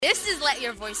Let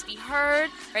Your Voice Be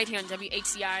Heard, right here on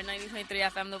WHCR 90.3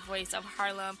 FM, the voice of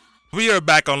Harlem. We are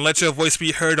back on Let Your Voice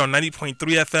Be Heard on 90.3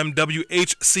 FM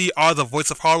WHCR, the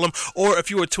voice of Harlem, or if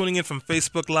you are tuning in from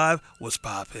Facebook Live, what's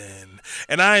poppin'?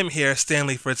 And I am here,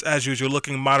 Stanley Fritz, as usual,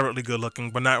 looking moderately good looking,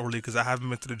 but not really because I haven't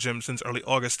been to the gym since early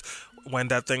August when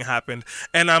that thing happened.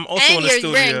 And I'm also in the studio.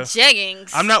 And you're wearing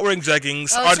jeggings. I'm not wearing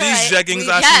jeggings. Oh, are these jeggings,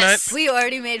 Ashley? Yes. We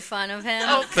already made fun of him.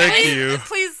 Okay. Thank you.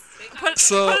 Please. Put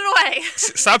it away.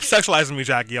 Stop sexualizing me,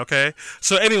 Jackie, okay?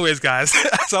 So anyways, guys,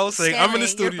 as I was saying, Stanley, I'm in the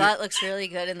studio. Your butt looks really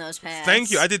good in those pants. Thank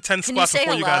you. I did 10 squats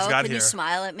before you guys got Can here. you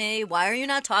smile at me? Why are you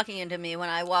not talking to me when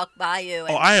I walk by you?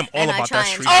 And, I am all about that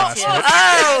street class.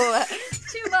 Oh,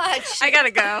 too much. I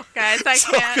gotta go, guys. I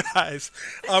can't. Guys,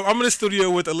 I'm in the studio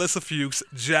with Alyssa Fuchs,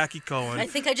 Jackie Cohen. I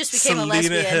think I just became Selena a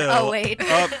lesbian. Hill. Oh, wait.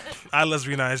 I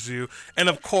lesbianized you. And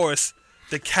of course,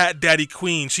 the cat daddy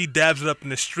queen. She dabs it up in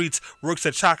the streets, works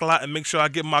at Chocolat, and makes sure I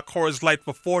get my Coors Light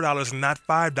for $4 and not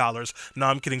 $5. No,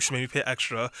 I'm kidding. She made me pay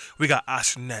extra. We got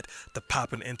Ashnette, the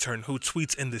poppin' intern, who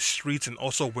tweets in the streets and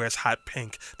also wears hot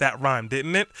pink. That rhymed,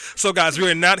 didn't it? So, guys, we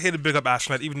are not here to big up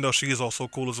Ashnette, even though she is also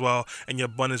cool as well. And your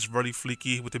bun is really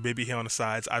fleeky with the baby hair on the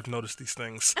sides. I've noticed these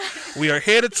things. We are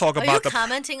here to talk Are about you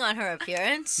commenting on her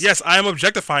appearance? Yes, I am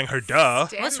objectifying her, duh.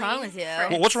 What's wrong with you?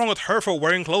 Well, what's wrong with her for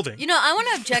wearing clothing? You know, I want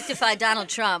to objectify Donald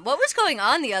Trump. What was going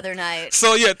on the other night?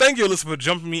 So, yeah, thank you, Elizabeth, for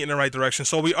jumping me in the right direction.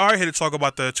 So, we are here to talk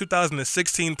about the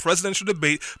 2016 presidential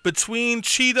debate between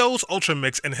Cheetos Ultra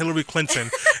Mix and Hillary Clinton.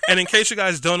 And in case you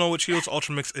guys don't know what Cheetos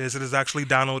Ultra Mix is, it is actually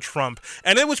Donald Trump.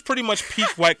 And it was pretty much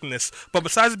peak whiteness. But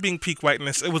besides it being peak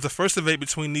whiteness, it was the first debate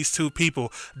between these two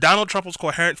people. Donald Trump was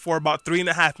coherent for about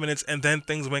 3.5 minutes, and then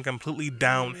things went completely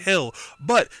downhill.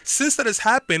 But since that has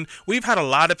happened, we've had a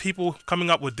lot of people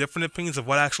coming up with different opinions of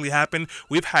what actually happened.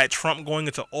 We've had Trump going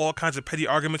into all kinds of petty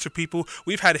arguments with people.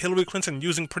 We've had Hillary Clinton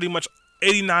using pretty much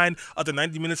 89 of the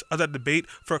 90 minutes of that debate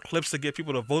for clips to get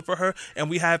people to vote for her. And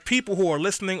we have people who are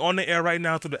listening on the air right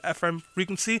now through the FM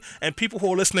frequency, and people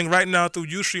who are listening right now through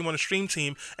Ustream on the Stream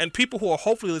Team, and people who are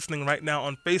hopefully listening right now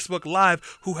on Facebook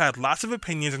Live who had lots of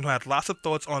opinions and who had lots of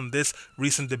thoughts on this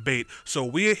recent debate. So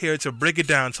we are here to break it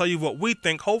down, tell you what we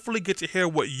think, hopefully get to hear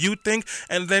what you think,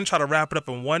 and then try to wrap it up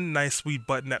in one nice sweet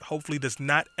button that hopefully does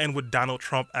not end with Donald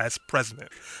Trump as president.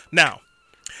 Now,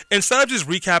 instead of just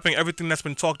recapping everything that's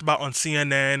been talked about on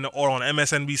CNN or on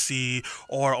MSNBC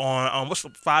or on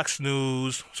Fox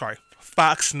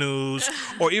News,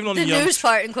 or even on the news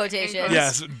part in quotations.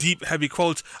 Yes, deep, heavy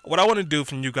quotes. What I want to do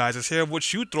from you guys is hear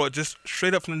what you thought just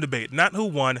straight up from the debate. Not who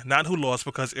won, not who lost,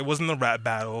 because it wasn't a rap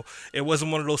battle. It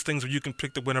wasn't one of those things where you can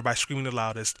pick the winner by screaming the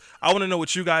loudest. I want to know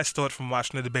what you guys thought from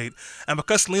watching the debate. And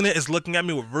because Selena is looking at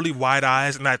me with really wide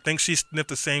eyes, and I think she sniffed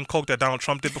the same coke that Donald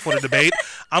Trump did before the debate,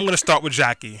 I'm going to start with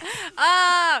Jackie.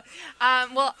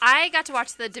 Well, I got to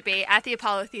watch the debate at the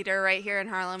Apollo Theater right here in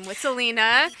Harlem with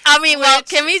Selena. I mean, well,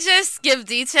 can we just give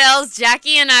details?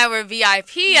 Jackie and I were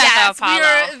VIP at the Apollo.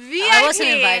 Yes, we were VIP. I wasn't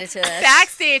invited to this.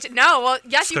 Backstage. No, well,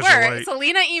 yes, you Because you're were. white.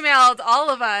 Selena emailed all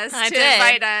of us to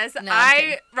invite us. No,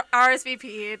 I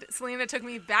RSVP'd. Selena took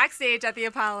me backstage at the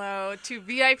Apollo to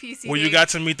VIP seating. Where you got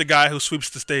to meet the guy who sweeps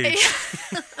the stage.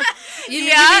 You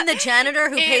mean the janitor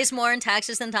who pays more in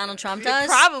taxes than Donald Trump does?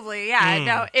 Probably, yeah.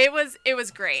 No, it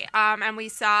was great. And we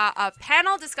saw a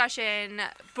panel discussion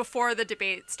before the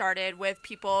debate started with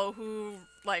people who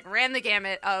ran the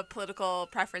gamut of political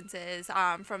preferences,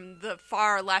 from the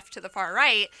far left to the far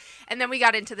right. And then we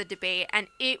got into the debate, and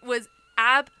it was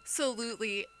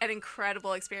absolutely an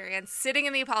incredible experience sitting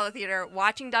in the Apollo Theater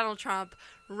watching Donald Trump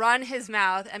run his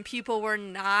mouth, and people were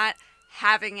not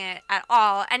having it at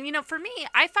all. And for me,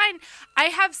 I find I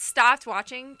have stopped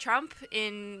watching Trump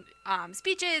in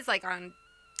speeches, on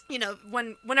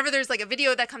whenever there's a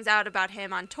video that comes out about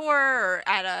him on tour or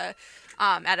at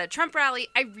a Trump rally.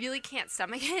 I really can't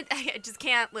stomach it. I just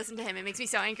can't listen to him. It makes me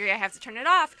so angry I have to turn it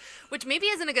off, which maybe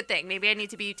isn't a good thing. Maybe I need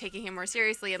to be taking him more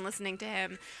seriously and listening to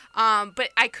him.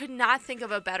 But I could not think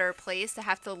of a better place to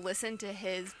have to listen to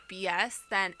his BS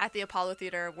than at the Apollo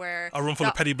Theater, where A room full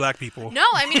of petty black people. No,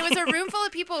 I mean, it was a room full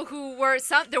of people who were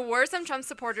there were some Trump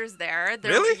supporters there.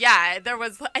 Really? Yeah, there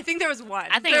was. I think there was one.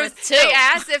 I think there was two. They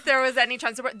asked if there was any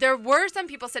Trump support. There were some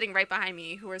people sitting right behind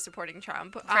me who were supporting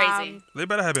Trump. Crazy. They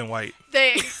better have been white.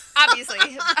 They obviously.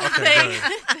 Okay,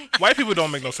 good. White people don't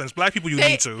make no sense. Black people, you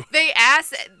need to. They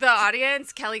asked the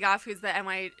audience, Kelly Goff, who's the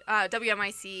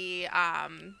WNYC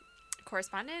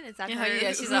correspondent, is that her?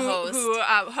 Yeah, she's a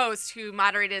host. Who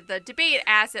moderated the debate,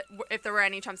 asked if there were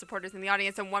any Trump supporters in the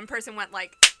audience, and one person went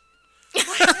like, and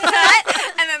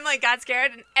then everyone like got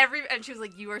scared, and she was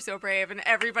like, "You are so brave," and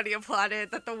everybody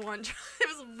applauded that the one. It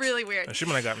was really weird. She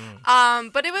might have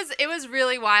gotten. But it was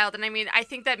really wild, and I mean, I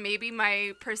think that maybe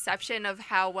my perception of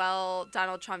how well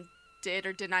Donald Trump did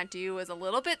or did not do was a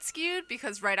little bit skewed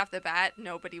because right off the bat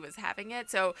nobody was having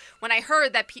it. So when I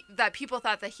heard that that people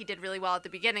thought that he did really well at the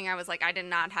beginning, I was like, I did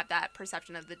not have that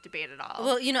perception of the debate at all.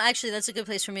 Well, actually, that's a good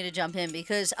place for me to jump in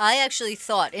because I actually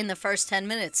thought in the first 10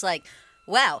 minutes, like,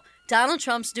 wow, Donald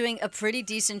Trump's doing a pretty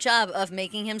decent job of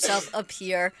making himself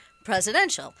appear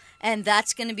presidential. And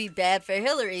that's going to be bad for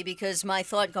Hillary because my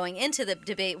thought going into the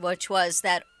debate, which was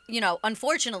that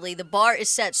unfortunately, the bar is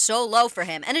set so low for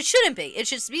him. And it shouldn't be. It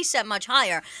should be set much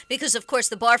higher because, of course,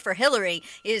 the bar for Hillary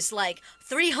is like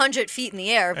 300 feet in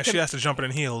the air. And she has to jump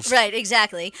in heels. Right,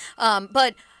 exactly.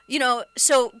 But,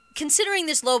 so considering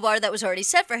this low bar that was already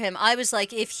set for him, I was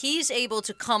like, if he's able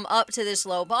to come up to this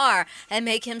low bar and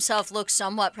make himself look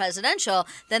somewhat presidential,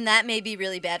 then that may be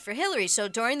really bad for Hillary. So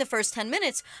during the first 10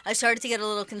 minutes, I started to get a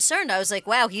little concerned. I was like,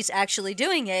 wow, he's actually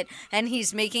doing it, and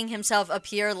he's making himself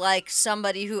appear like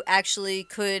somebody who actually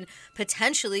could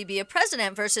potentially be a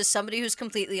president versus somebody who's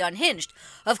completely unhinged.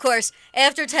 Of course,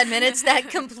 after 10 minutes, that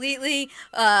completely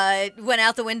went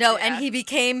out the window, and he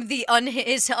became the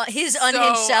his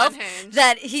unhinged self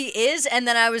that he is, and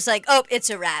then I was like, oh, it's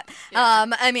a wrap. Yeah.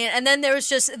 And then there was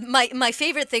just my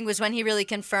favorite thing was when he really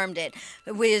confirmed it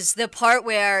was the part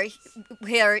where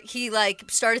he like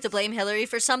started to blame Hillary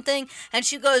for something, and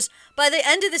she goes, by the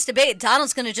end of this debate,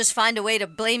 Donald's going to just find a way to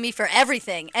blame me for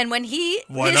everything. And when he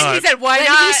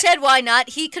said why not,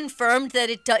 he confirmed that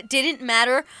it didn't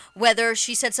matter whether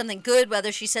she said something good,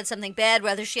 whether she said something bad,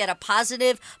 whether she had a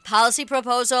positive policy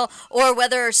proposal, or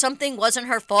whether something wasn't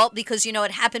her fault because,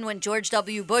 it happened when George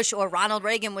W. Bush or Ronald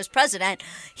Reagan was president.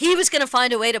 He was going to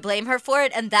find a way to blame her for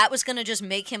it, and that was going to just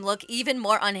make him look even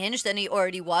more unhinged than he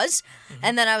already was. Mm-hmm.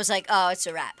 And then I was like, oh, it's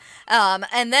a wrap.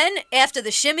 And then after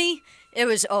the shimmy, it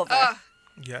was over.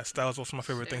 Yes, that was also my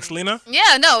favorite thing. Selena?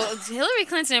 Yeah, no, Hillary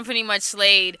Clinton pretty much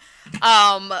slayed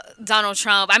Donald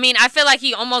Trump. I mean, I feel like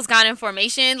he almost got in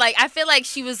formation. Like, I feel like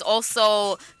she was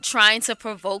also trying to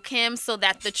provoke him so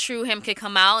that the true him could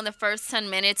come out. In the first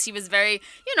 10 minutes, he was very,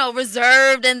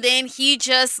 reserved, and then he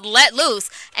just let loose.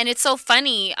 And it's so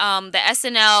funny, the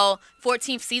SNL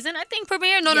 14th season, I think,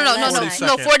 premiered. No,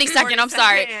 42nd. I'm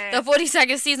sorry. The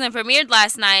 42nd season premiered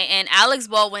last night, and Alex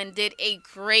Baldwin did a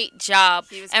great job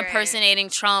impersonating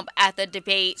Trump at the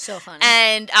debate. So funny.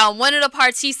 And one of the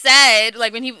parts he said,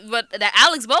 like what that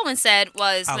Alex Baldwin said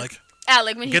was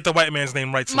Alec, when get the white man's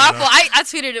name right. My fault. I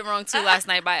tweeted it wrong too last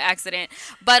night by accident.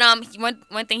 But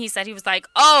one thing he said, he was like,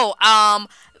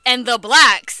 and the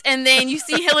blacks, and then you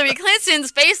see Hillary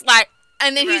Clinton's face like,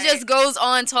 and then he just goes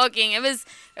on talking. It was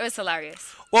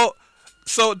hilarious. Well,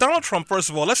 so Donald Trump,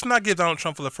 first of all, let's not give Donald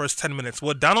Trump for the first 10 minutes.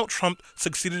 What Donald Trump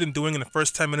succeeded in doing in the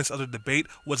first 10 minutes of the debate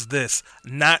was this: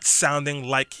 not sounding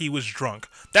like he was drunk.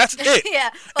 That's it. Yeah,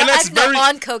 well, and that's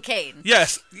on cocaine.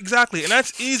 Yes, exactly. And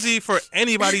that's easy for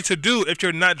anybody to do if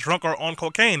you're not drunk or on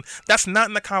cocaine. That's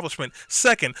not an accomplishment.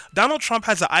 Second, Donald Trump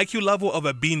has an IQ level of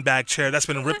a beanbag chair that's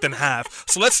been ripped in half.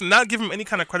 So let's not give him any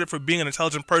kind of credit for being an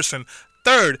intelligent person.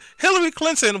 Third, Hillary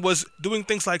Clinton was doing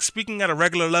things like speaking at a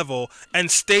regular level and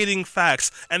stating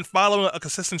facts and following a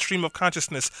consistent stream of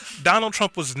consciousness. Donald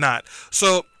Trump was not.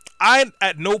 So I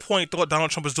at no point thought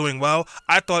Donald Trump was doing well.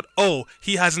 I thought,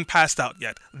 he hasn't passed out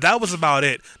yet. That was about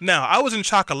it. Now, I was in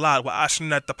shock a lot with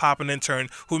Ashnet, the poppin' intern,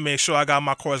 who made sure I got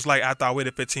my Coors Light after I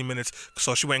waited 15 minutes.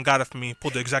 So she went and got it for me,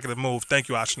 pulled the executive move. Thank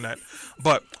you, Ashnet.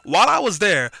 But while I was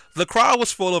there, the crowd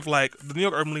was full of, the New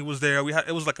York Urban League was there.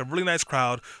 It was a really nice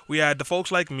crowd. We had the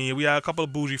folks like me. We had a couple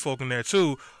of bougie folk in there,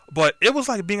 too. But it was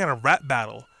like being at a rap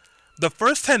battle. The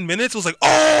first 10 minutes was like, he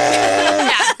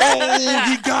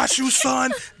got you,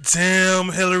 son. Damn,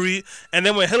 Hillary. And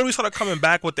then when Hillary started coming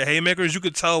back with the haymakers, you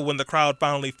could tell when the crowd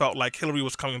finally felt like Hillary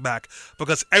was coming back.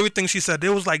 Because everything she said, they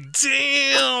was like,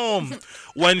 damn.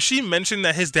 When she mentioned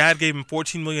that his dad gave him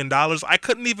 $14 million, I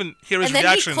couldn't even hear his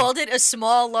reaction. And then he called it a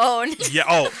small loan. Yeah,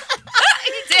 But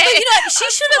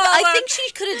she should have. I think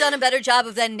she could have done a better job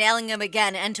of then nailing him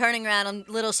again and turning around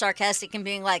a little sarcastic and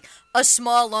being like, "A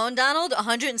small loan, Donald?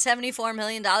 $174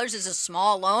 million is a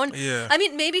small loan." Yeah. I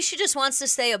mean, maybe she just wants to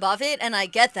stay above it, and I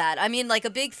get that. I mean, a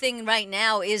big thing right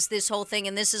now is this whole thing,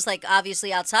 and this is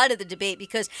obviously outside of the debate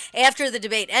because after the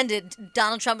debate ended,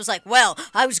 Donald Trump was like, "Well,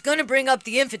 I was going to bring up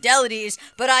the infidelities,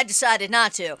 but I decided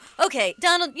not to." Okay,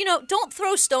 Donald, don't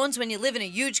throw stones when you live in a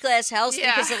huge glass house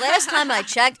because the last time I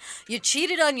checked, you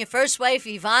cheated on your first wife,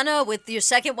 Ivana, with your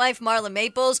second wife, Marla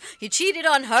Maples. You cheated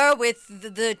on her with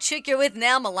the chick you're with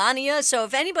now, Melania. So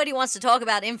if anybody wants to talk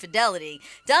about infidelity,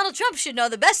 Donald Trump should know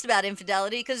the best about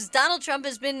infidelity because Donald Trump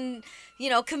has been,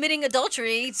 committing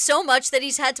adultery so much that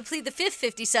he's had to plead the fifth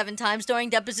 57 times during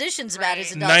depositions about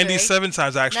his adultery. 97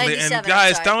 times, actually. 97, and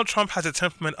guys, sorry. Donald Trump has a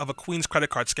temperament of a Queen's credit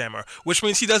card scammer, which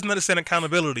means he doesn't understand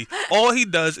accountability. All he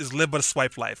does is live but a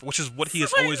swipe life, which is what he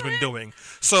has always been doing.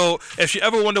 So if you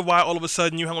ever wonder why all of a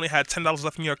sudden you only had $10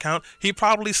 left in your account, he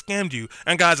probably scammed you.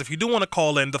 And guys, if you do want to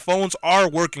call in, the phones are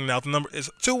working now. The number is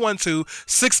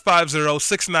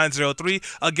 212-650-6903.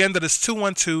 Again, that is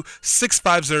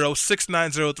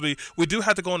 212-650-6903. We do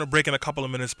have to go on a break in a couple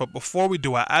of minutes, but before we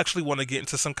do, I actually want to get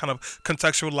into some kind of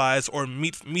contextualized or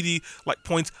meaty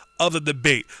points of the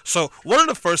debate. So one of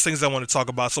the first things I want to talk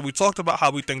about, so we talked about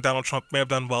how we think Donald Trump may have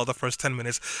done well the first 10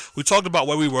 minutes. We talked about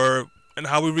where we were and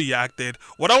how we reacted.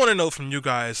 What I want to know from you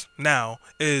guys now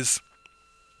is,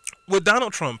 with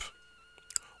Donald Trump,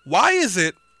 why is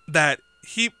it that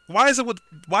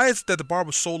the bar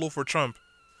was so low for Trump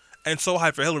and so high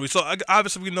for Hillary? So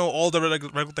obviously we know all the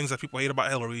regular things that people hate about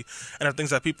Hillary and the things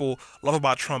that people love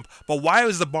about Trump. But why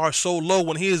is the bar so low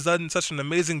when he has done such an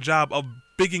amazing job of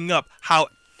bigging up how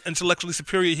intellectually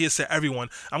superior he is to everyone?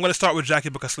 I'm going to start with Jackie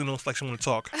because Selena looks like she wants to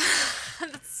talk.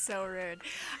 That's so rude.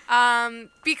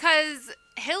 Because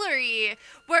Hillary,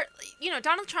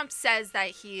 Donald Trump says that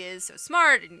he is so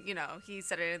smart, and, he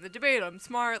said it in the debate, I'm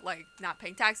smart, like, not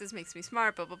paying taxes makes me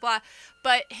smart, blah, blah, blah.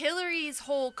 But Hillary's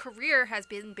whole career has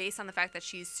been based on the fact that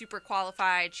she's super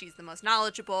qualified, she's the most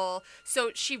knowledgeable, so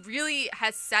she really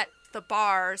has set the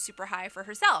bar super high for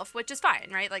herself, which is fine,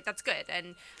 right? Like, that's good,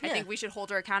 and I think we should hold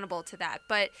her accountable to that.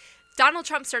 But Donald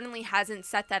Trump certainly hasn't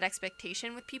set that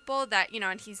expectation with people that,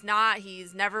 and he's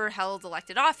never held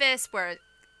elected office,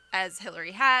 as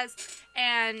Hillary has.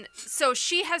 And so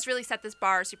she has really set this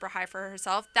bar super high for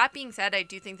herself. That being said, I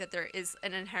do think that there is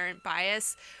an inherent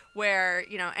bias where,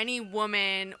 any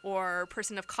woman or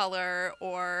person of color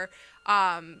or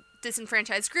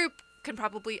disenfranchised group can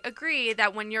probably agree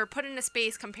that when you're put in a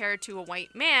space compared to a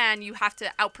white man, you have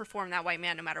to outperform that white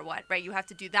man no matter what, right? You have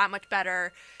to do that much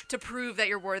better to prove that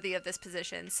you're worthy of this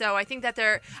position. So I think that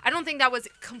I don't think that was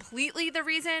completely the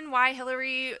reason why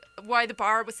the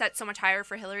bar was set so much higher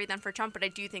for Hillary than for Trump, but I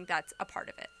do think that's a part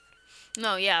of it.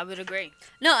 No, yeah, I would agree.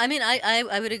 No, I mean,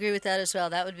 I would agree with that as well.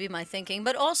 That would be my thinking.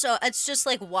 But also, it's just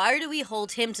like, why do we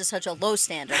hold him to such a low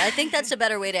standard? I think that's a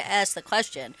better way to ask the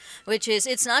question, which is,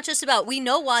 it's not just about, we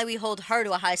know why we hold her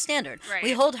to a high standard. Right.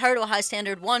 We hold her to a high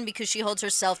standard, one, because she holds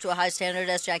herself to a high standard,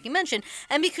 as Jackie mentioned,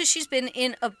 and because she's been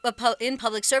in in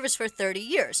public service for 30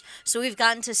 years. So we've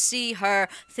gotten to see her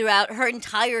throughout her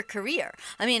entire career.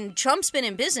 I mean, Trump's been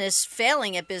in business,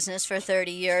 failing at business for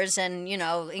 30 years and,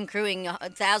 accruing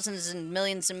thousands and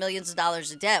millions of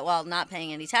dollars of debt while not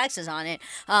paying any taxes on it.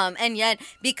 And yet,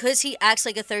 because he acts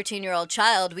like a 13-year-old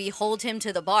child, we hold him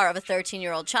to the bar of a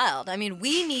 13-year-old child. I mean,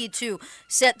 we need to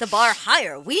set the bar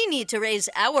higher. We need to raise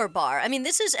our bar. I mean,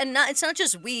 it's not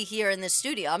just we here in this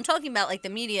studio. I'm talking about, like, the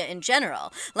media in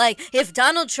general. Like, if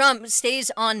Donald Trump stays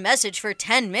on message for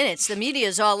 10 minutes, the media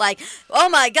is all like, oh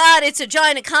my God, it's a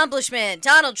giant accomplishment.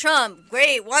 Donald Trump,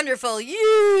 great, wonderful,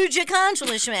 huge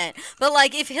accomplishment. But,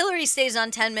 like, if Hillary stays on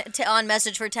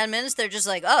message for 10 minutes, they're just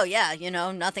like, oh yeah,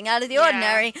 nothing out of the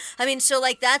ordinary. I mean, so,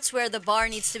 like, that's where the bar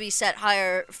needs to be set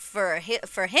higher for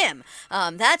him.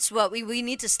 That's what we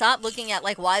need to stop looking at,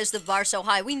 like, why is the bar so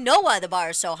high? We know why the bar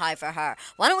is so high for her.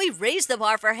 Why don't we raise the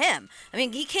bar for him? I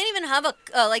mean, he can't even have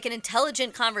an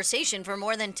intelligent conversation for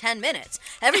more than 10 minutes.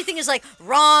 Everything is like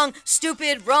wrong,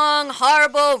 stupid, wrong,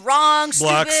 horrible, wrong,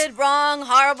 Blacks. stupid, wrong,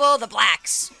 horrible, the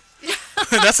blacks.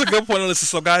 That's a good point, Alyssa.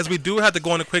 So, guys, we do have to go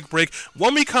on a quick break.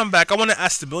 When we come back, I want to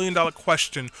ask the million-dollar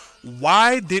question.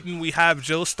 Why didn't we have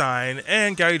Jill Stein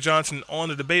and Gary Johnson on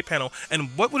the debate panel?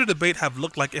 And what would the debate have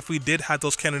looked like if we did have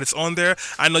those candidates on there?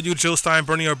 I know you Jill Stein,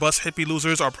 Bernie or Bust hippie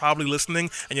losers are probably listening,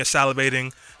 and you're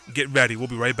salivating. Get ready. We'll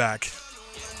be right back.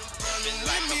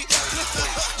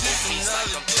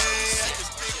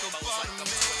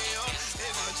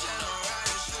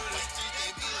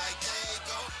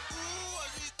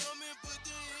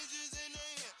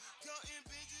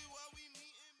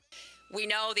 We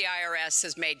know the IRS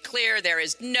has made clear there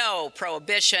is no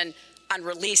prohibition on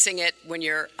releasing it when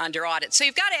you're under audit. So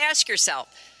you've got to ask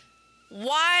yourself,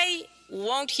 why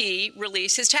won't he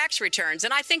release his tax returns?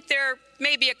 And I think there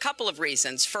may be a couple of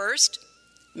reasons. First,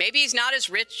 maybe he's not as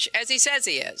rich as he says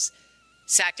he is.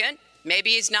 Second,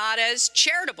 maybe he's not as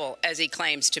charitable as he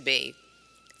claims to be.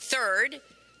 Third,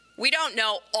 we don't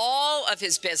know all of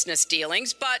his business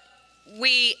dealings, but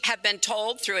we have been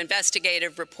told through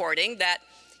investigative reporting that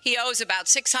he owes about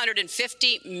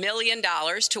 $650 million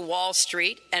to Wall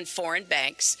Street and foreign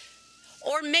banks.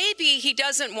 Or maybe he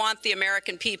doesn't want the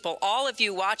American people, all of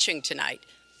you watching tonight,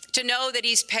 to know that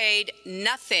he's paid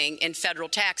nothing in federal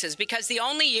taxes, because the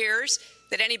only years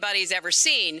that anybody's ever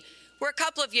seen were a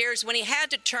couple of years when he had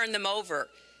to turn them over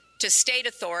to state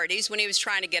authorities when he was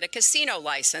trying to get a casino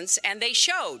license, and they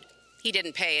showed he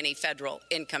didn't pay any federal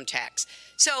income tax.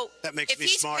 So if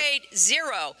he's paid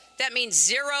zero, that means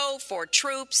zero for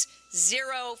troops,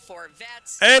 zero for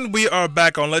vets. And we are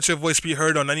back on Let Your Voice Be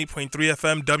Heard on 90.3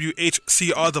 FM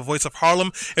WHCR, the voice of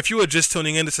Harlem. If you are just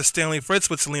tuning in, this is Stanley Fritz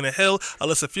with Selena Hill,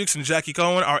 Alyssa Fuchs, and Jackie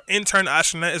Cohen. Our intern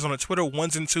Ashnette is on the Twitter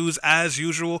ones and twos as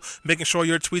usual, making sure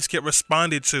your tweets get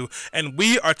responded to. And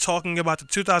we are talking about the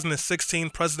 2016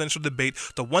 presidential debate,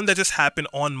 the one that just happened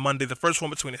on Monday, the first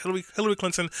one between Hillary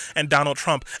Clinton and Donald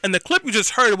Trump. And the clip you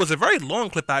just heard was a very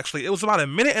long clip, actually. It was about a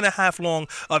minute and a half long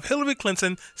of Hillary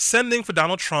Clinton sending for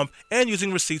Donald Trump and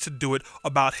using receipts to do it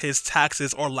about his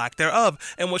taxes or lack thereof.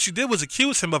 And what she did was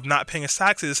accuse him of not paying his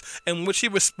taxes, in which he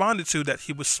responded to that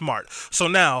he was smart. So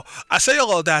now, I say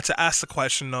all of that to ask the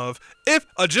question of, if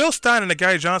a Jill Stein and a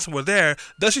Gary Johnson were there,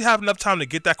 does she have enough time to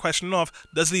get that question off?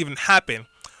 Does it even happen?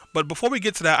 But before we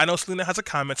get to that, I know Selena has a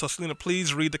comment, so Selena,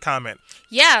 please read the comment.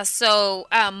 Yeah, so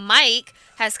Mike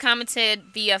has commented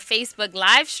via Facebook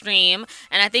live stream,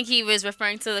 and I think he was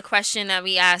referring to the question that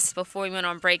we asked before we went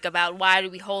on break about why do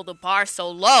we hold the bar so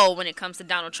low when it comes to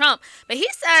Donald Trump. But he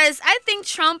says, I think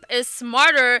Trump is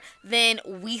smarter than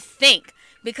we think,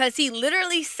 because he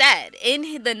literally said in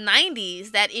the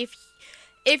 90s that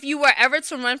if you were ever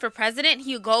to run for president,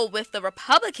 you go with the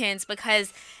Republicans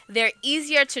because they're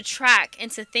easier to track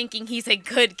into thinking he's a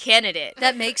good candidate.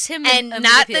 That makes him and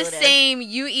not the same.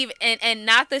 You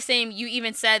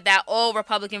even said that all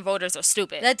Republican voters are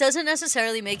stupid. That doesn't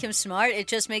necessarily make him smart. It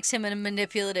just makes him a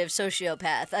manipulative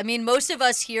sociopath. I mean, most of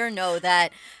us here know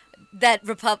that. I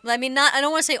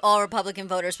don't want to say all Republican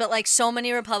voters, but like so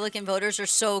many Republican voters are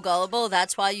so gullible.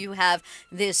 That's why you have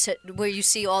this where you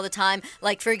see all the time,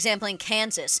 like for example in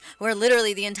Kansas, where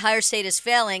literally the entire state is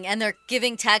failing and they're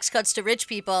giving tax cuts to rich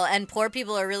people and poor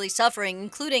people are really suffering,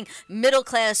 including middle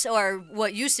class or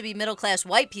what used to be middle class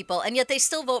white people, and yet they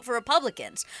still vote for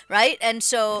Republicans, right? And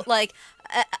so like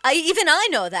I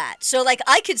know that. So, like,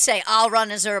 I could say I'll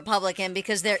run as a Republican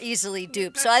because they're easily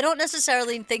duped. So I don't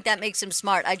necessarily think that makes him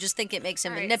smart. I just think it makes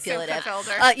him manipulative.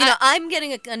 I'm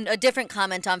getting a different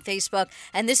comment on Facebook,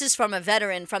 and this is from a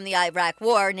veteran from the Iraq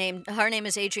War. Her name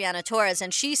is Adriana Torres,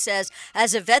 and she says,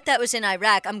 as a vet that was in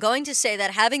Iraq, I'm going to say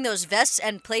that having those vests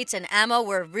and plates and ammo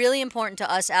were really important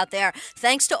to us out there.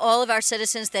 Thanks to all of our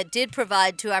citizens that did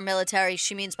provide to our military,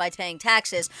 she means by paying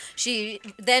taxes. She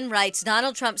then writes,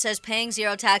 Donald Trump says paying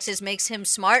zero taxes makes him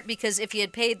smart because if he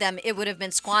had paid them, it would have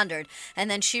been squandered. And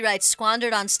then she writes,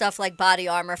 squandered on stuff like body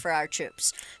armor for our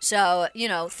troops. So,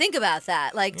 think about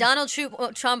that. Like Donald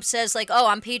Trump says, like, oh,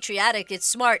 I'm patriotic. It's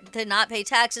smart to not pay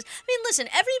taxes. I mean, listen,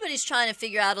 everybody's trying to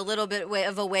figure out a little bit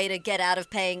of a way to get out of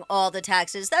paying all the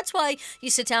taxes. That's why you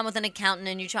sit down with an accountant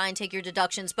and you try and take your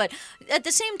deductions. But at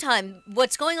the same time,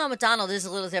 what's going on with Donald is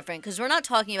a little different because we're not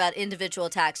talking about individual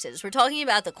taxes. We're talking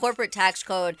about the corporate tax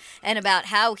code and about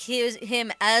how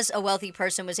him as a wealthy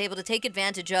person was able to take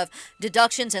advantage of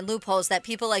deductions and loopholes that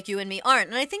people like you and me aren't.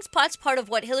 And I think that's part of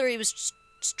what Hillary was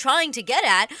trying to get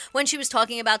at when she was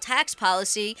talking about tax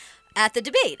policy at the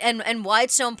debate and why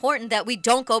it's so important that we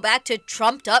don't go back to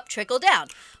trumped up trickle down.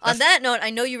 On that note,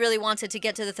 I know you really wanted to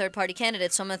get to the third-party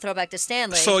candidates, so I'm going to throw back to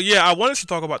Stanley. So, yeah, I wanted to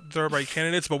talk about the third-party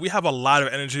candidates, but we have a lot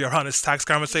of energy around this tax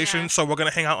conversation, so we're going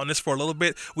to hang out on this for a little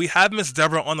bit. We have Miss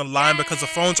Deborah on the line because the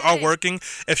phones are working.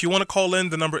 If you want to call in,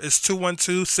 the number is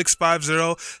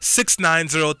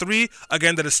 212-650-6903.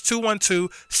 Again, that is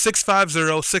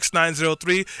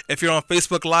 212-650-6903. If you're on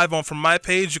Facebook Live from my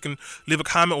page, you can leave a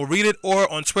comment, we'll read it, or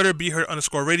on Twitter,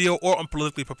 BeHeard_radio, or on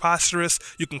Politically Preposterous.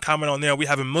 You can comment on there. We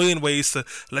have a million ways to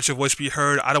let your voice be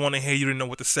heard. I don't want to hear you to know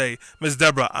what to say. Miss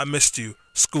Deborah, I missed you.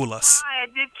 School us. Hi, I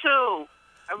did too.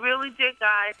 I really did,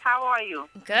 guys. How are you?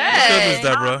 Good. Good, Miss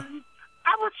Deborah.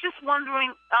 I was just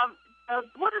wondering,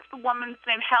 what is the woman's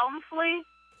name? Helmsley?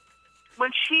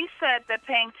 When she said that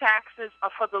paying taxes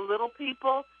are for the little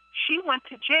people, she went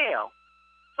to jail.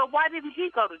 So why didn't he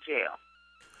go to jail?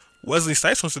 Wesley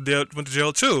Snipes went to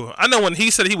jail too. I know when he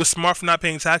said he was smart for not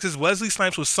paying taxes, Wesley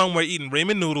Snipes was somewhere eating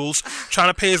ramen noodles, trying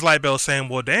to pay his light bill, saying,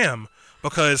 well, damn,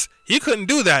 because he couldn't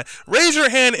do that. Raise your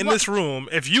hand in this room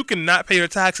if you cannot pay your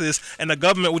taxes and the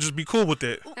government would just be cool with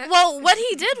it. Well, what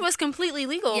he did was completely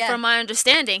legal from my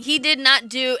understanding. He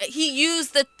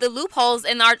used the loopholes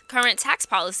in our current tax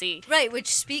policy. Right, which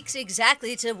speaks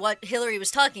exactly to what Hillary was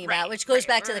talking about, which goes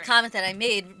back to the comment that I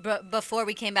made before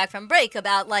we came back from break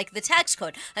about, like, the tax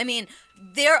code. I mean,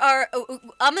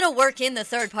 I'm going to work in the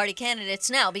third-party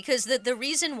candidates now because the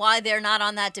reason why they're not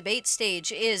on that debate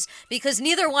stage is because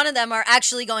neither one of them are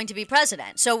actually going to be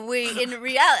president. So in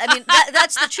reality, I mean,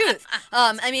 that's the truth.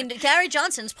 I mean, Gary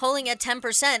Johnson's polling at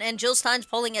 10% and Jill Stein's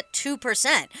polling at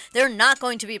 2%. They're not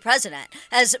going to be president.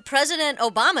 As President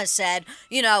Obama said,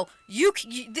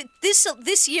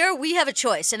 this year we have a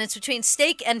choice, and it's between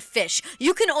steak and fish.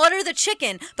 You can order the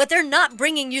chicken, but they're not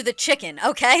bringing you the chicken.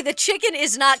 Okay, the chicken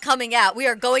is not coming out. We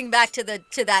are going back to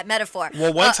that metaphor.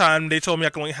 Well, one time they told me I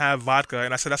can only have vodka,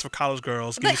 and I said that's for college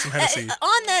girls. Give me some Hennessy.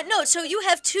 On that note, so you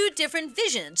have two different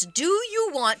visions. Do you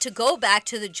want to go back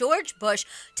to the George Bush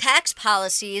tax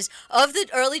policies of the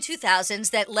early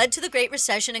 2000s that led to the Great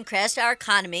Recession and crashed our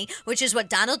economy, which is what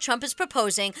Donald Trump is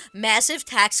proposing, massive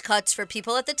tax cuts for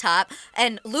people at the top,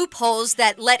 and loopholes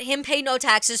that let him pay no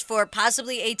taxes for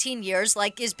possibly 18 years,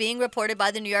 like is being reported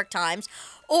by the New York Times?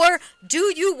 Or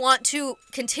do you want to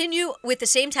continue with the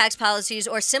same tax policies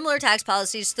or similar tax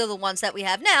policies to the ones that we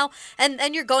have now,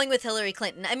 and you're going with Hillary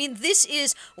Clinton? I mean, this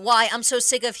is why I'm so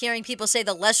sick of hearing people say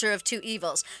the lesser of two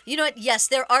evils. You know what? Yes,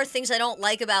 there are things I don't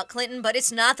like about Clinton, but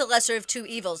it's not the lesser of two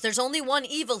evils. There's only one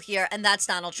evil here, and that's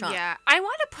Donald Trump. Yeah, I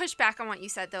want to push back on what you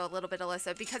said, though, a little bit,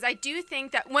 Alyssa, because I do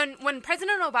think that when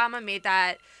President Obama made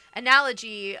that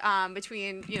analogy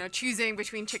between, choosing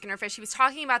between chicken or fish, he was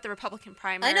talking about the Republican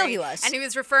primary. I know he was. And he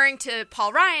was referring to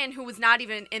Paul Ryan, who was not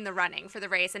even in the running for the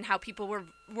race, and how people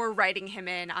were writing him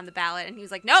in on the ballot. And he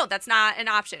was like, no, that's not an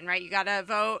option, right? You got to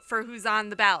vote for who's on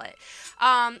the ballot.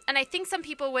 And I think some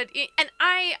people would, and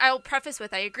I'll preface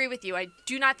with, I agree with you. I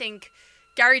do not think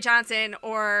Gary Johnson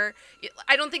I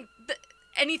don't think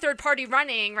any third party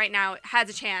running right now has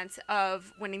a chance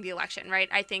of winning the election, right?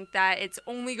 I think that it's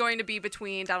only going to be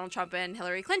between Donald Trump and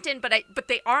Hillary Clinton, but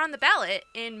they are on the ballot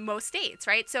in most states,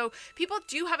 right? So people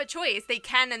do have a choice. They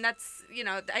can, and that's,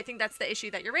 I think that's the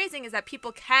issue that you're raising, is that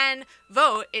people can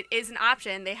vote. It is an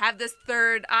option. They have this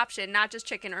third option, not just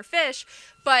chicken or fish,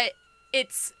 but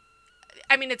it's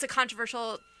a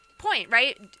controversial point,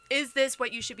 right? Is this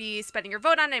what you should be spending your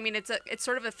vote on? I mean, it's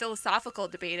sort of a philosophical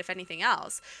debate, if anything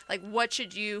else. Like, who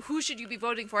should you be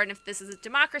voting for? And if this is a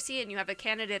democracy and you have a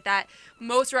candidate that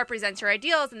most represents your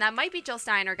ideals, and that might be Jill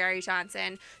Stein or Gary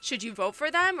Johnson, should you vote for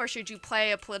them, or should you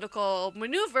play a political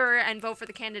maneuver and vote for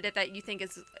the candidate that you think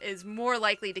is more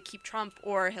likely to keep Trump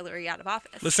or Hillary out of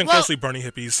office? Listen closely, Bernie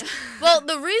hippies. Well,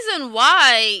 the reason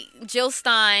why Jill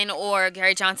Stein or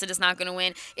Gary Johnson is not going to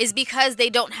win is because they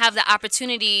don't have the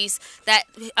opportunities that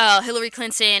Hillary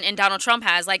Clinton and Donald Trump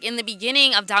has. Like, in the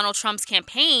beginning of Donald Trump's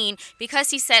campaign, because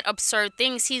he said absurd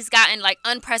things, he's gotten like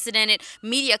unprecedented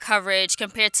media coverage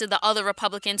compared to the other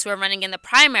Republicans who are running in the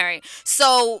primary.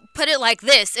 So put it like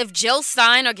this: if Jill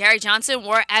Stein or Gary Johnson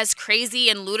were as crazy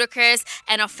and ludicrous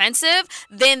and offensive,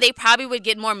 then they probably would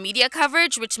get more media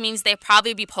coverage, which means they'd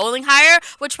probably be polling higher,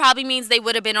 which probably means they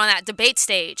would have been on that debate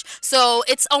stage. So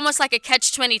it's almost like a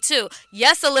catch-22.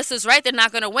 Yes, Alyssa's right, they're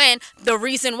not going to win. The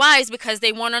reason why is because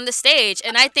they weren't on the stage.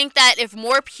 And I think that if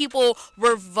more people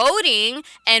were voting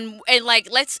and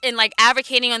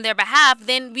advocating on their behalf,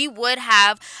 then we would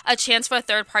have a chance for a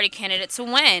third party candidate to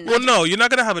win. Well, no, you're not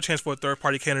going to have a chance for a third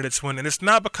party candidate to win. And it's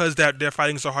not because they're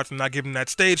fighting so hard to not give them that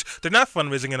stage. They're not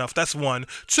fundraising enough. That's one.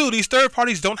 Two, these third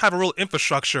parties don't have a real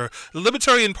infrastructure. The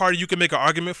Libertarian Party you can make an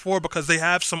argument for because they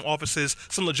have some offices,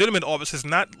 some legitimate offices,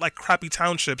 not like crappy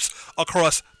townships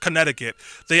across Connecticut.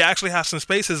 They actually have some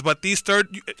spaces, but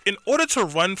in order to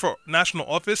run for national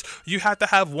office, you have to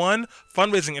have one,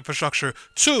 fundraising infrastructure,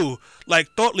 two,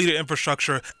 like thought leader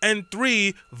infrastructure, and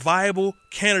three, viable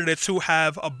candidates who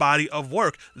have a body of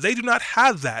work. They do not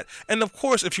have that. And of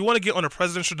course, if you want to get on a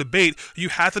presidential debate, you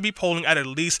have to be polling at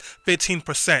least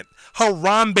 15%.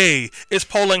 Harambe is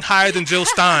polling higher than Jill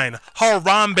Stein.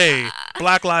 Harambe.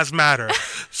 Black Lives Matter.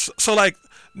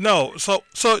 No, so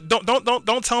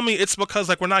don't tell me it's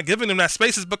because we're not giving them that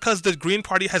space. It's because the Green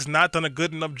Party has not done a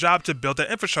good enough job to build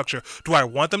that infrastructure. Do I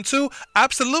want them to?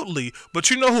 Absolutely. But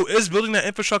you know who is building that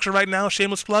infrastructure right now?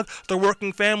 Shameless plug, the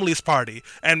Working Families Party.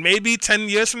 And maybe 10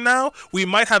 years from now, we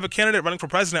might have a candidate running for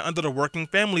president under the Working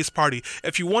Families Party.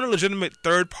 If you want a legitimate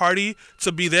third party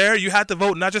to be there, you have to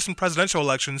vote not just in presidential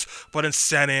elections, but in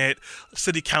Senate,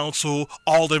 City Council,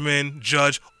 Alderman,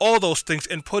 Judge, all those things,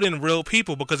 and put in real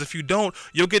people. Because if you don't,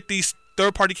 you'll get these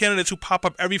third-party candidates who pop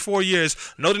up every 4 years,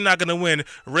 know they're not going to win,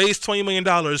 raise $20 million,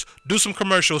 do some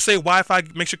commercials, say Wi-Fi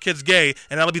makes your kids gay,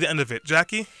 and that'll be the end of it.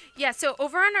 Jackie? Yeah, so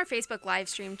over on our Facebook live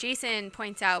stream, Jason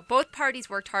points out both parties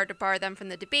worked hard to bar them from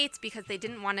the debates because they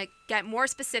didn't want to get more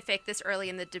specific this early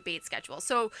in the debate schedule.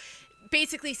 So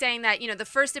basically saying that, the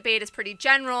first debate is pretty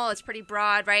general, it's pretty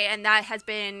broad, right? And that has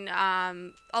been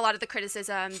a lot of the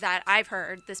criticism that I've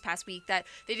heard this past week, that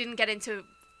they didn't get into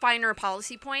finer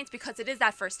policy points because it is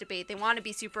that first debate. They want to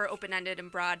be super open-ended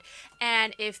and broad.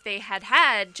 And if they had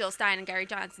had Jill Stein and Gary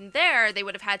Johnson there, they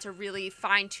would have had to really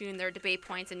fine-tune their debate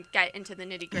points and get into the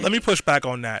nitty-gritty. Let me push back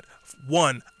on that.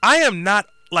 One, I am not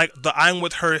like the I'm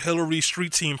with her Hillary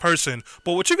street team person,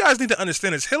 but what you guys need to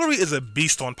understand is Hillary is a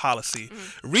beast on policy.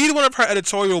 Read one of her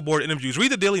editorial board interviews.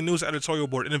 Read the Daily News editorial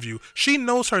board interview. She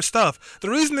knows her stuff. The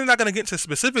reason they're not going to get into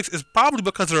specifics is probably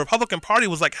because the Republican Party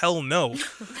was like, hell no.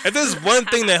 If there's one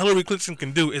thing that Hillary Clinton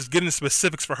can do is get into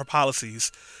specifics for her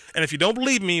policies. And if you don't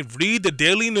believe me, read the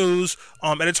Daily News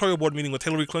editorial board meeting with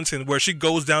Hillary Clinton where she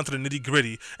goes down to the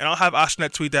nitty-gritty. And I'll have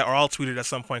Ashnet tweet that, or I'll tweet it at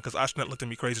some point because Ashnet looked at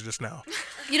me crazy just now.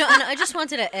 And I just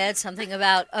wanted to add something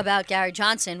about Gary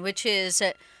Johnson, which is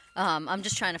I'm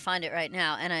just trying to find it right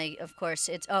now, and of course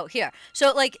it's here.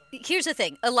 So here's the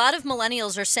thing: a lot of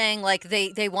millennials are saying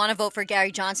they want to vote for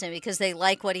Gary Johnson because they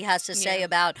like what he has to say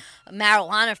about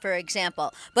marijuana, for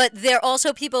example. But there are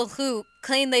also people who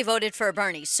claim they voted for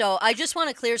Bernie. So I just want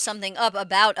to clear something up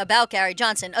about Gary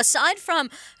Johnson. Aside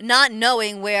from not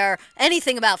knowing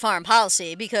anything about foreign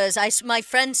policy, because my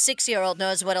friend's 6-year-old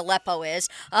knows what Aleppo is,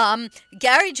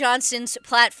 Gary Johnson's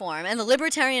platform and the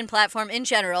libertarian platform in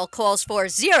general calls for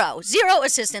zero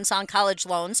assistance on college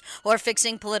loans or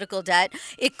fixing political debt.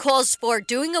 It calls for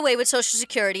doing away with Social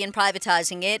Security and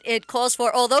privatizing it. It calls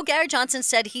for, although Gary Johnson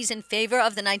said he's in favor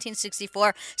of the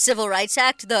 1964 Civil Rights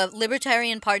Act, the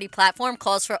Libertarian Party platform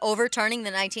calls for overturning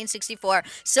the 1964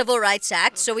 Civil Rights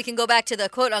Act so we can go back to the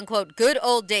quote-unquote good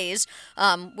old days,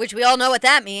 which we all know what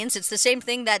that means. It's the same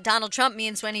thing that Donald Trump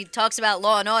means when he talks about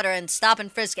law and order and stop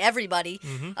and frisk everybody.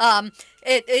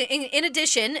 In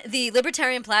addition, the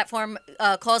Libertarian platform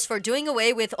calls for doing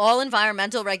away with all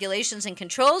environmental regulations and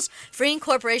controls, freeing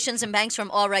corporations and banks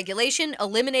from all regulation,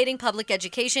 eliminating public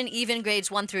education, even grades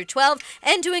 1 through 12,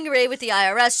 and doing away with the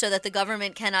IRS so that the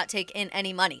government cannot take in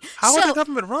any money. How would the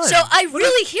government run? So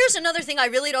here's another thing I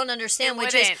really don't understand,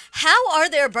 which is how are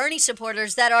there Bernie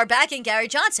supporters that are backing Gary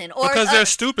Johnson? Or because they're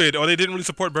stupid or they didn't really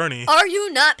support Bernie. Are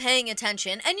you not paying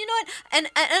attention? And you know what? And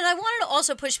I wanted to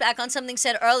also push back on something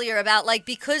said earlier about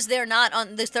because they're not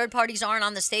on, the third parties aren't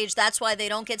on the stage, that's why they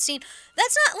don't get seen.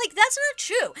 That's not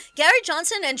true. Gary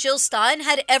Johnson and Jill Stein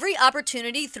had every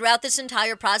opportunity throughout this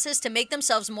entire process to make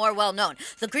themselves more well known.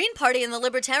 The Green Party and the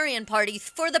Libertarian Party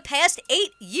for the past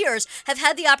 8 years have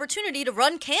had the opportunity to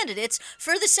run candidates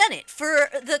for the Senate, for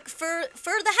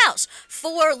the House,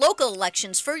 for local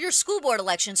elections, for your school board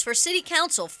elections, for city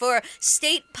council, for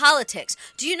state politics.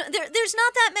 Do you know there's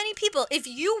not that many people. If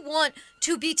you want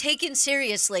to be taken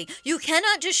seriously, you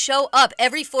cannot just show up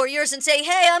every 4 years and say,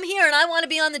 hey, I'm here and I want to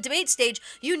be on the debate stage.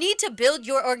 You need to build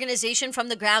your organization from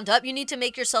the ground up. You need to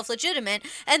make yourself legitimate,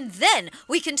 and then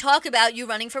we can talk about you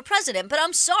running for president. But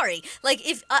I'm sorry,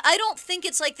 if I don't think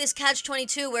it's like this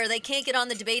catch-22 where they can't get on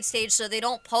the debate stage so they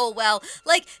don't poll well.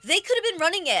 They could have been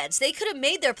running ads. They could have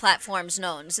made their platforms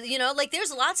known.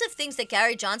 There's lots of things that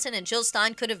Gary Johnson and Jill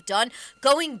Stein could have done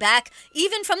going back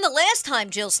even from the last time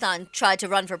Jill Stein tried to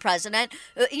run for president,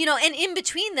 and in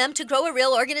between them to grow a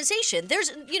real organization. There's,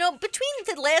 between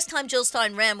the last time Jill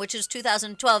Stein ran, which is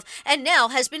 2012, and now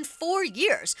has been 4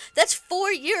 years. That's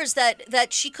 4 years that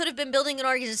she could have been building an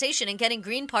organization and getting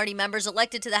Green Party members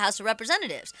elected to the House of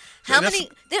Representatives.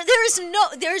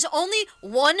 There is only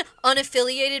one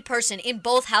unaffiliated person in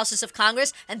both houses of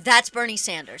Congress, and that's Bernie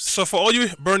Sanders. So for all you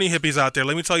Bernie hippies out there,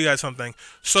 let me tell you guys something.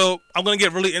 So I'm going to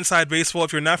get really inside baseball.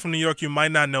 If you're not from New York, you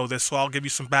might not know this, so I'll give you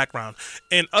some background.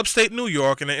 In upstate New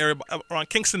York, in the area around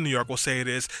Kingston, New York, we'll say it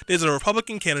is, there's a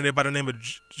Republican candidate by the name of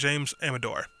James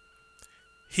Amador.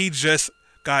 He just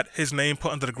got his name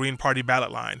put under the Green Party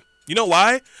ballot line. You know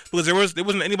why? Because there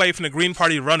wasn't anybody from the Green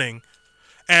Party running.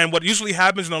 And what usually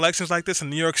happens in elections like this in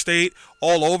New York State,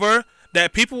 all over,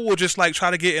 that people will just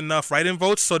try to get enough write-in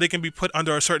votes so they can be put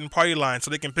under a certain party line so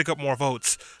they can pick up more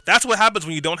votes. That's what happens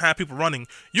when you don't have people running.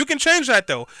 You can change that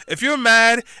though. If you're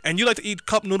mad and you like to eat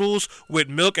cup noodles with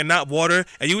milk and not water,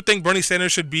 and you think Bernie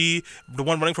Sanders should be the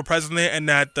one running for president and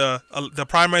that the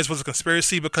primaries was a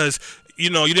conspiracy because you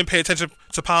didn't pay attention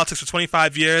to politics for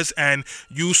 25 years and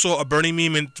you saw a Bernie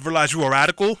meme and realized you were a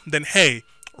radical, then hey,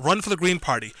 run for the Green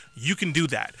Party. You can do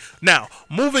that. Now,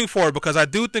 moving forward, because I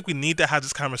do think we need to have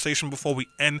this conversation before we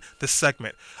end this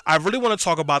segment, I really want to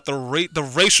talk about the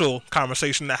racial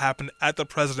conversation that happened at the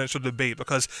presidential debate,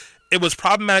 because it was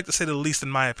problematic to say the least, in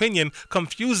my opinion,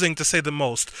 confusing to say the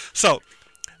most. So,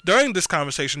 during this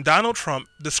conversation, Donald Trump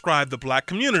described the black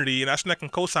community, and Ashna can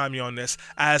co-sign me on this,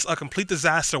 as a complete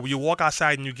disaster where you walk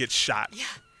outside and you get shot. Yeah.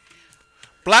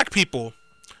 Black people,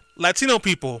 Latino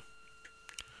people,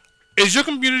 Is your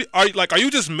community are you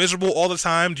just miserable all the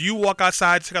time? Do you walk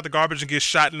outside, take out the garbage, and get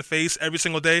shot in the face every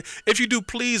single day? If you do,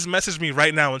 please message me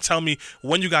right now and tell me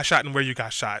when you got shot and where you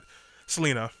got shot.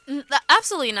 Selena.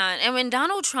 Absolutely not. And when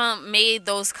Donald Trump made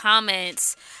those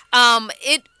comments,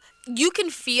 you can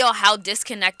feel how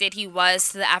disconnected he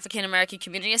was to the African American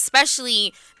community,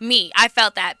 especially me. I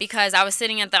felt that because I was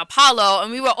sitting at the Apollo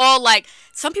and we were all like,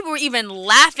 some people were even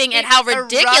laughing at how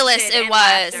ridiculous it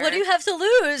was. What do you have to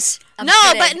lose?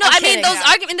 I mean, those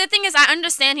arguments. And the thing is, I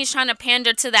understand he's trying to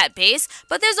pander to that base,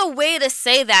 but there's a way to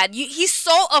say that. He's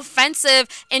so offensive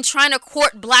in trying to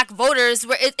court black voters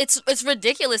where it's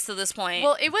ridiculous to this point.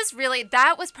 Well,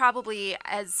 that was probably,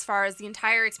 as far as the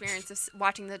entire experience of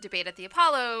watching the debate at the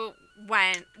Apollo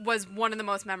was one of the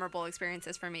most memorable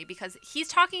experiences for me, because he's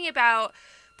talking about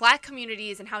black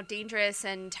communities and how dangerous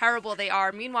and terrible they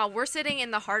are. Meanwhile, we're sitting in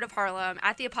the heart of Harlem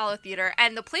at the Apollo Theater,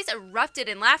 and the place erupted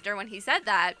in laughter when he said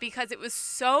that, because it was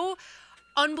so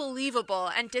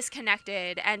unbelievable and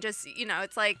disconnected, and just,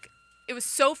 it's like it was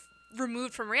so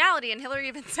removed from reality. And Hillary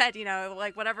even said,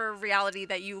 like, whatever reality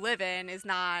that you live in is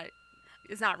not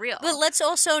real. But let's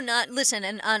also not listen.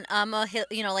 And I'm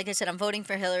like I said, I'm voting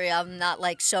for Hillary. I'm not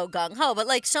like so gung ho, but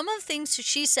like some of the things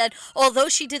she said, although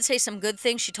she did say some good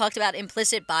things, she talked about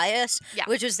implicit bias,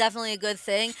 which was definitely a good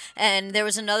thing. And there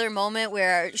was another moment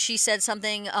where she said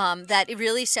something that it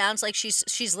really sounds like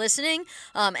she's listening,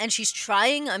 and she's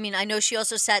trying. I mean, I know she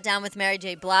also sat down with Mary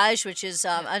J. Blige, which is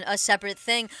a separate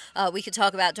thing we could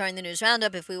talk about during the news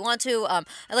roundup if we want to.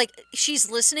 Like, she's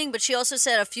listening, but she also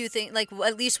said a few things, like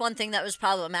at least one thing that was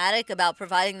problematic about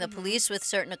providing the police with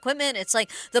certain equipment. It's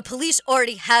like the police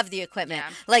already have the equipment.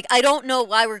 Yeah. Like, I don't know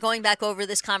why we're going back over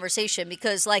this conversation,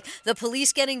 because like the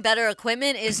police getting better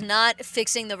equipment is not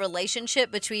fixing the relationship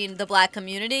between the black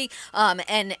community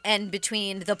and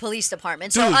between the police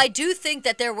department. So I do think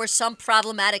that there were some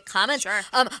problematic comments. Sure.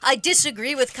 I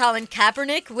disagree with Colin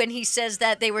Kaepernick when he says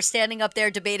that they were standing up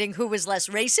there debating who was less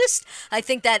racist. I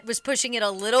think that was pushing it a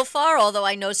little far, although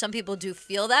I know some people do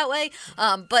feel that way.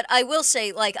 But I will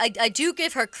say, like, I do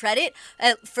give her credit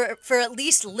for at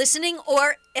least listening,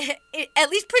 or at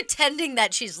least pretending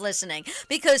that she's listening,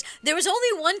 because there was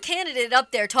only one candidate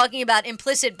up there talking about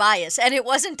implicit bias, and it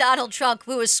wasn't Donald Trump,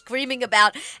 who was screaming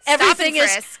about everything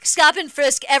is stop and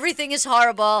frisk, everything is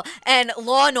horrible, and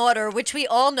law and order, which we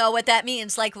all know what that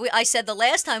means. Like I said the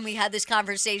last time we had this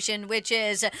conversation, which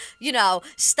is,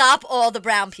 stop all the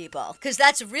brown people, because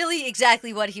that's really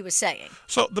exactly what he was saying.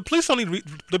 So the police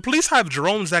the police have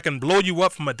drones that can blow you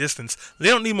up from a distance. They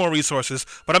don't need more resources.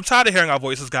 But I'm tired of hearing our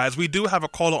voices, guys. We do have a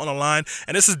caller on the line,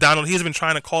 and this is Donald. He's been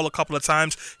trying to call a couple of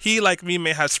times. He, like me,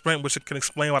 may have Sprint, which can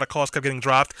explain why the calls kept getting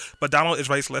dropped. But Donald is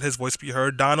ready to let his voice be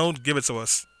heard. Donald, give it to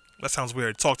us. That sounds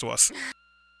weird. Talk to us.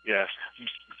 Yes.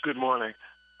 Good morning.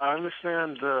 I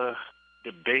understand the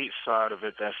debate side of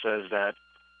it that says that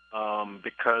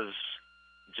because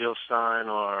Jill Stein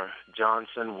or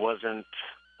Johnson wasn't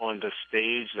on the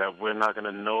stage, that we're not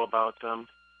going to know about them.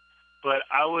 But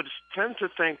I would tend to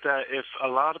think that if a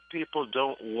lot of people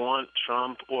don't want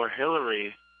Trump or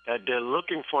Hillary, that they're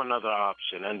looking for another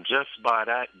option. And just by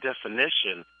that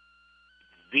definition,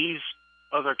 these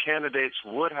other candidates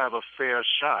would have a fair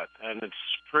shot. And it's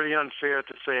pretty unfair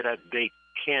to say that they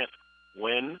can't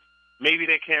win. Maybe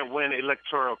they can't win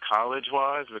electoral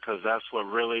college-wise, because that's what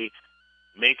really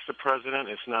makes the president.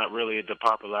 It's not really the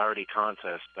popularity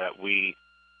contest that we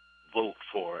vote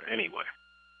for anyway.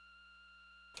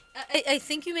 I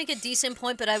think you make a decent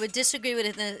point, but I would disagree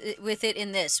with it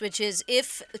in this, which is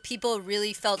if people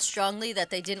really felt strongly that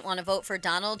they didn't want to vote for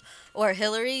Donald or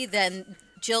Hillary, then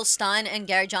Jill Stein and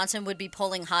Gary Johnson would be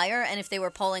polling higher, and if they were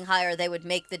polling higher, they would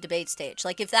make the debate stage.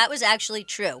 Like, if that was actually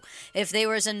true, if there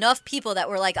was enough people that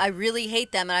were like, I really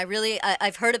hate them, and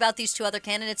I've heard about these two other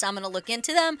candidates, I'm going to look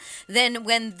into them, then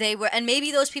when they were, and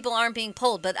maybe those people aren't being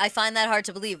polled, but I find that hard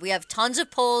to believe. We have tons of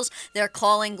polls. They're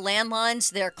calling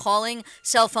landlines, they're calling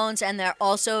cell phones, and they're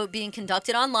also being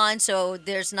conducted online, so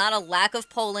there's not a lack of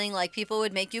polling like people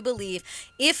would make you believe.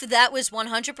 If that was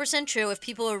 100% true, if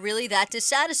people are really that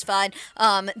dissatisfied,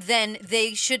 then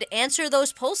they should answer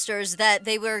those pollsters that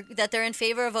they're in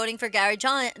favor of voting for Gary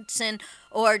Johnson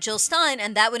or Jill Stein,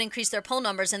 and that would increase their poll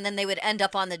numbers, and then they would end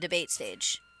up on the debate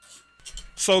stage.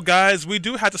 So, guys, we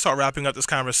do have to start wrapping up this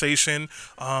conversation,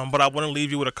 but I want to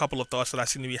leave you with a couple of thoughts that I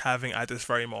seem to be having at this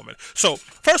very moment. So,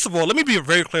 first of all, let me be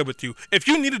very clear with you. If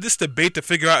you needed this debate to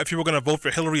figure out if you were going to vote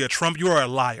for Hillary or Trump, you are a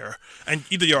liar. And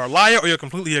either you're a liar or you're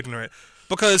completely ignorant.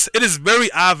 Because it is very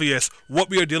obvious what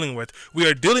we are dealing with. We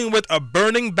are dealing with a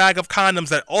burning bag of condoms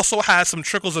that also has some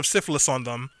trickles of syphilis on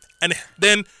them. And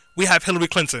then we have Hillary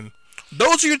Clinton.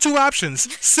 Those are your two options.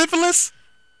 Syphilis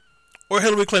or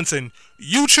Hillary Clinton.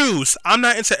 You choose. I'm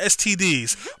not into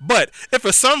STDs. But if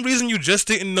for some reason you just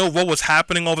didn't know what was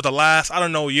happening over the last, I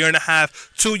don't know, year and a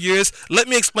half, 2 years, let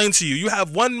me explain to you. You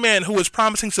have one man who is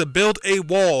promising to build a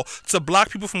wall to block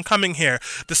people from coming here.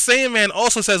 The same man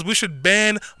also says we should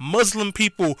ban Muslim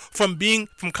people from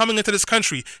coming into this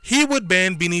country. He would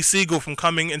ban Beanie Siegel from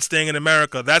coming and staying in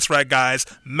America. That's right, guys.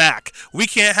 Mac. We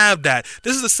can't have that.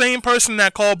 This is the same person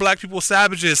that called black people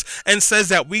savages and says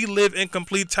that we live in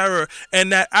complete terror,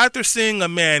 and that after seeing a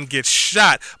man get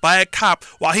shot by a cop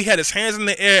while he had his hands in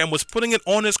the air and was putting it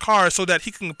on his car so that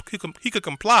he could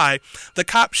comply, the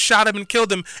cop shot him and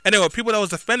killed him, and there were people that was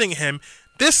defending him.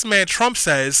 This man, Trump,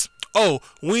 says, oh,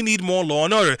 we need more law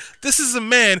and order. This is a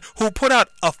man who put out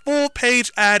a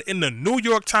full-page ad in the New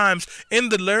York Times in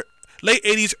the late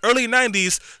 80s, early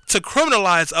 90s to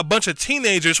criminalize a bunch of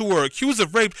teenagers who were accused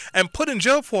of rape and put in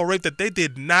jail for a rape that they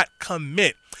did not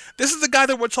commit. This is the guy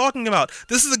that we're talking about.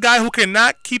 This is the guy who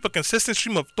cannot keep a consistent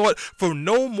stream of thought for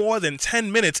no more than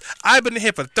 10 minutes. I've been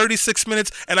here for 36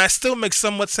 minutes and I still make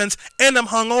somewhat sense, and I'm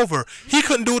hungover. He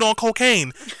couldn't do it on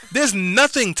cocaine. There's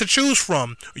nothing to choose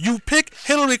from. You pick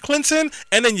Hillary Clinton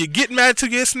and then you get mad 2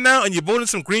 years from now and you vote in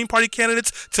some Green Party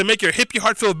candidates to make your hippie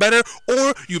heart feel better,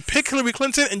 or you pick Hillary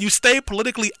Clinton and you stay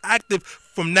politically active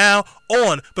from now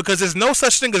on, because there's no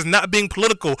such thing as not being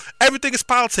political. Everything is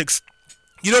politics.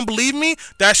 You don't believe me?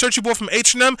 That shirt you bought from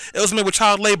H&M, it was made with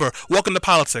child labor. Welcome to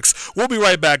politics. We'll be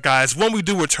right back, guys. When we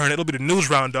do return, it'll be the news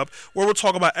roundup, where we'll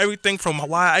talk about everything from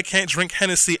why I can't drink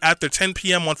Hennessy after 10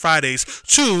 p.m. on Fridays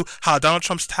to how Donald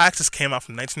Trump's taxes came out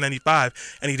from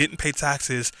 1995 and he didn't pay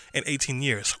taxes in 18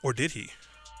 years. Or did he?